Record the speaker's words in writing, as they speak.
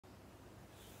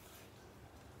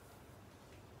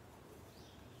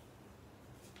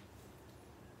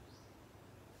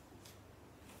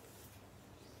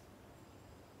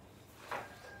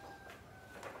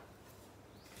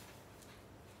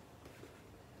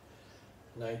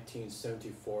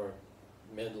1974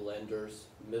 Midlanders,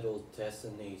 Middle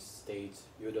Tennessee State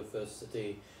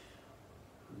University,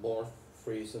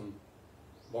 Morphism,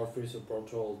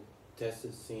 Morphism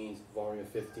Texas Scenes, Volume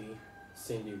 50,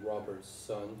 Cindy Roberts'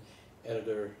 son,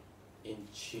 Editor in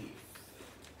Chief.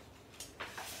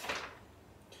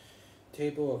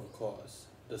 Table of Costs,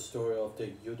 the story of the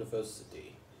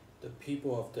university, the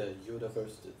people of the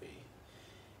university,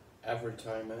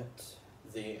 advertisement,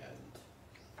 the end.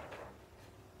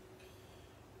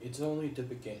 It's only the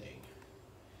beginning.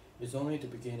 It's only the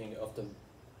beginning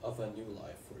of a new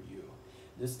life for you.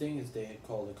 This thing is they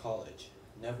call the college.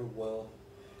 Never will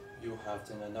you have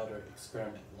done another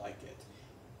experiment like it.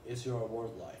 It's your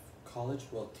world life. College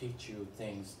will teach you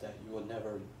things that you will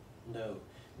know,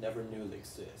 never knew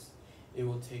exist. It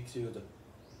will take you to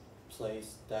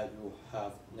place that you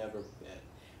have never been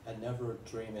and never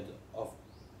dreamed of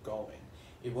going.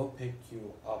 It will pick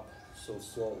you up so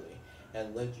slowly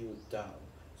and let you down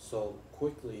so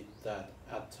quickly that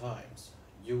at times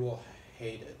you will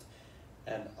hate it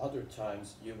and other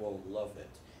times you will love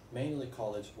it. Mainly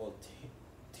college will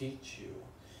teach you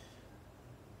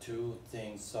two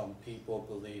things. Some people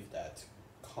believe that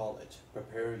college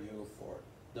prepare you for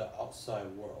the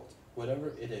outside world.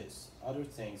 Whatever it is, other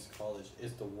things college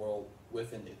is the world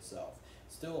within itself.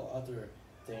 Still other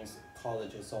things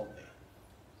college is only.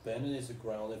 Benin is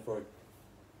grounded for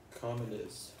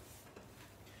communists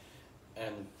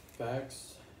and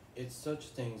facts. It's such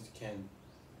things can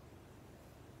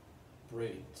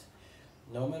breed.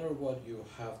 No matter what you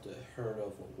have to heard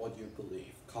of or what you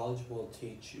believe, college will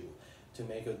teach you to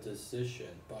make a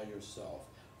decision by yourself.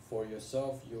 For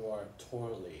yourself, you are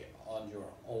totally on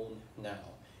your own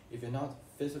now. If you're not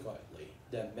physically,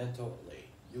 then mentally,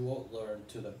 you will learn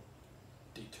to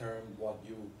determine what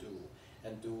you do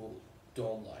and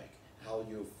don't like, how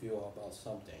you feel about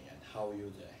something, and how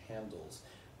you handles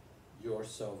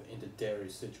yourself in the daily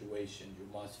situation you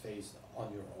must face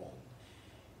on your own.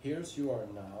 Here's you are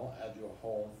now at your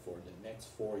home for the next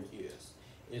 4 years.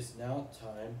 It's now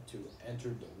time to enter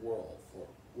the world for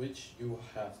which you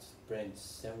have spent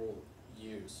several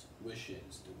years wishing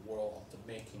the world of the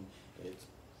making it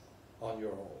on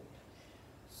your own.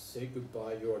 Say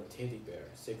goodbye your teddy bear,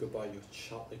 say goodbye your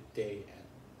chocolate day and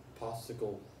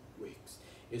popsicle weeks.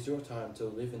 It's your time to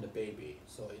live in the baby,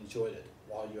 so enjoy it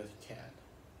while you can.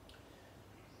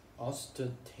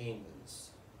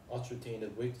 Ostentainment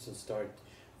weeks start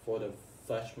for the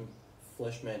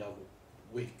freshman of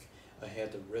week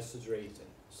ahead of registration,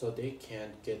 so they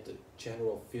can get the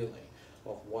general feeling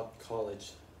of what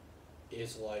college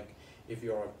is like if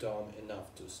you are dumb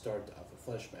enough to start as a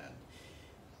freshman.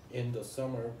 In the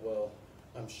summer, well,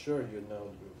 I'm sure you know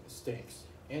your mistakes.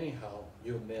 Anyhow,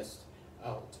 you missed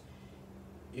out.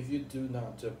 If you do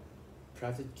not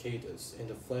practicate this in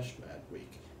the freshman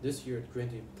week, this year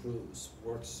Granny Bruce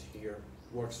works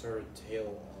her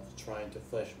tail off trying to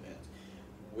freshman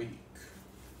week.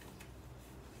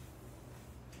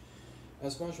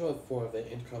 As much for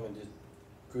the incoming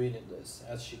greediness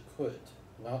as she could,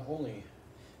 not only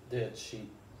did she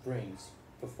bring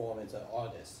performance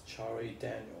artist Charlie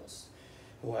Daniels,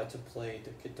 who had to play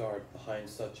the guitar behind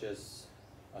such as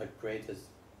a greatest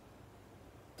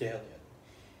Dalian.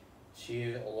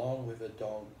 She, along with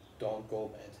Don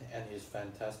Gomez and his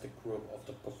fantastic group of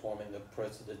the performing the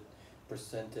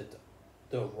presented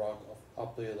the Rock of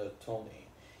Upper Tony.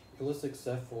 It was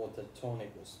successful that Tony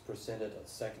was presented a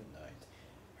second night.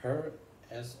 Her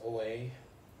SOA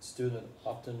student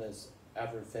often as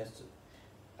average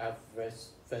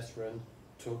veteran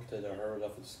took to the herd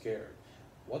of scared.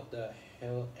 What the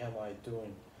hell am I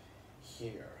doing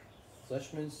here?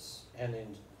 Freshmen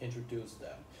and introduced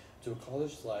them to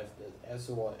college life. The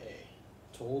SOA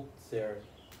told their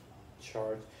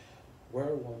charge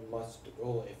where one must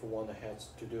go if one has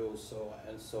to do so,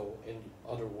 and so in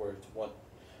other words, what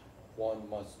one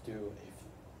must do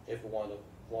if one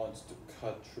wants to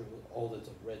cut through all the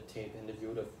red tape in the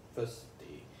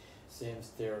university, seems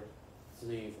their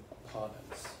sleeve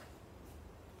opponents.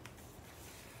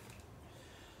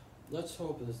 Let's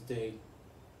hope this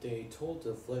they told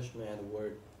the fleshman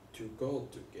where to go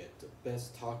to get the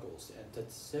best tacos and the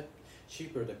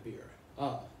cheaper the beer.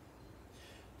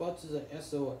 But the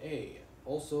SOA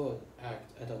also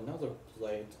act at another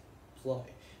play.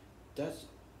 That's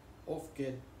of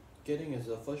getting as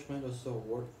a freshman or so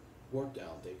work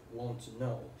down. They won't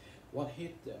know what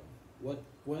hit them.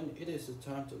 When it is the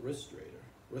time to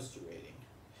restorating.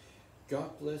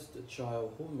 God bless the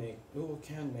child who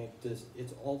can make this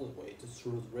it all the way to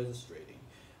through registrating,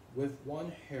 with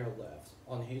one hair left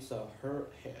on his or her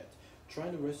head,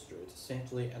 trying to restore it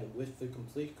saintly and with the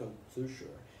complete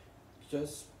composure,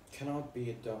 just cannot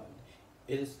be done.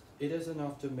 It is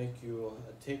enough to make you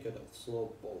a ticket of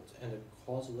slow boat and a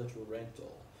cost little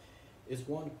rental. It's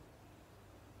one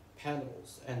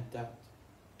panels and that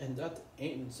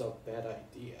ain't a bad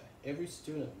idea. Every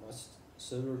student must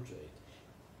celebrate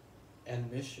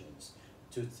admissions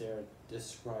to their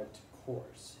described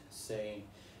course, saying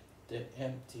the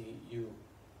M2SU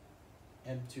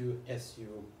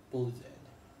bulletin.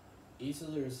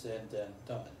 Easier said than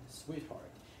done,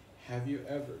 sweetheart. Have you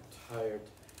ever tried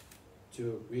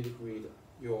to read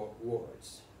your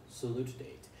words? Salute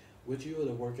date. Would you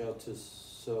work out to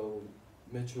so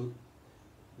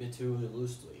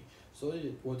meticulously so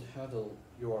it would handle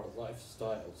your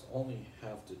lifestyles? Only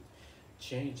have to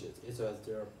change it is it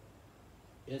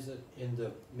in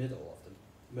the middle of the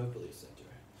mobility center.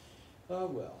 Ah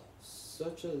well,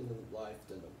 such a life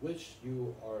than which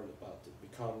you are about to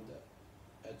become the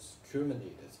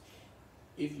excruminated.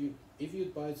 If you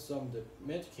buy some the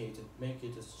medicated make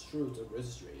it through the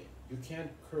registry, you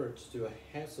can't curse to a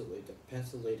hastily the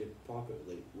pencilated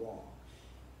properly wrong.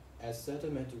 As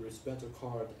settlement to respect the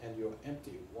card and your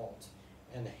empty wallet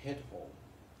and head home.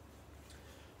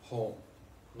 Home,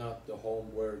 not the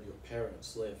home where your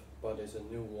parents live, but it's a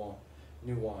new one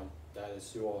that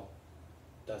is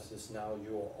now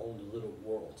your own little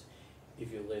world.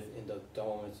 If you live in the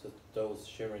dorms with those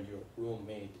sharing your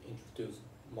roommate introduce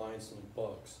mines and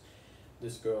bugs,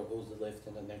 this girl who's lived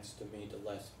in the next to me the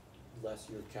less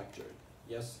you're captured.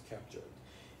 Yes, captured.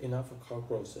 Enough of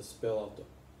cockroaches spell out the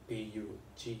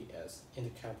BUGS in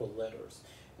the capital letters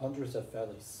under the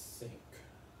valley sink.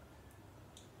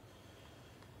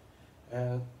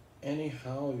 And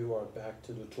anyhow, you are back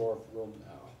to the dwarf room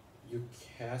now. You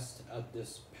cast at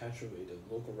this petrified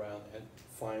look around and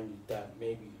find that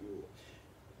maybe you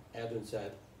hadn't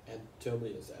said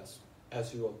Antomius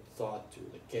as you thought to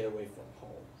get away from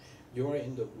home. You are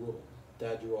in the room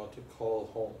that you ought to call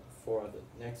home for the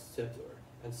next settler,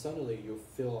 and suddenly you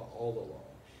feel all alone.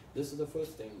 This is the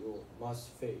first thing you must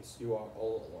face. You are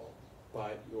all alone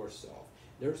by yourself.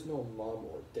 There's no mom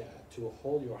or dad to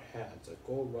hold your hands and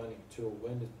go running to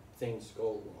when things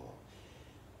go wrong.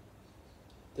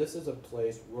 This is a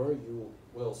place where you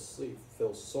will sleep,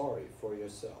 feel sorry for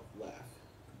yourself, laugh,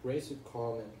 brace it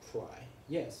calm and cry.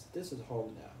 Yes, this is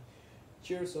home now.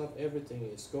 Cheers up, everything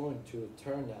is going to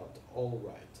turn out all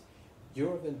right. You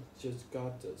haven't just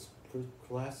got this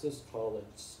classes college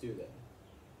student.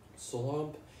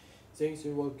 Slump thinks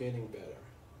you are getting better.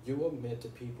 You will meet the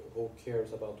people who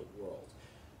cares about the world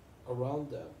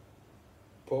around them,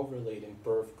 populating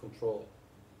birth control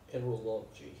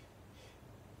ideology.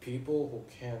 People who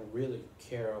can really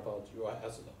care about you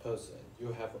as a person. You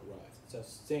have arrived.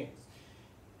 Just things.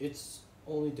 It's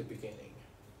only the beginning.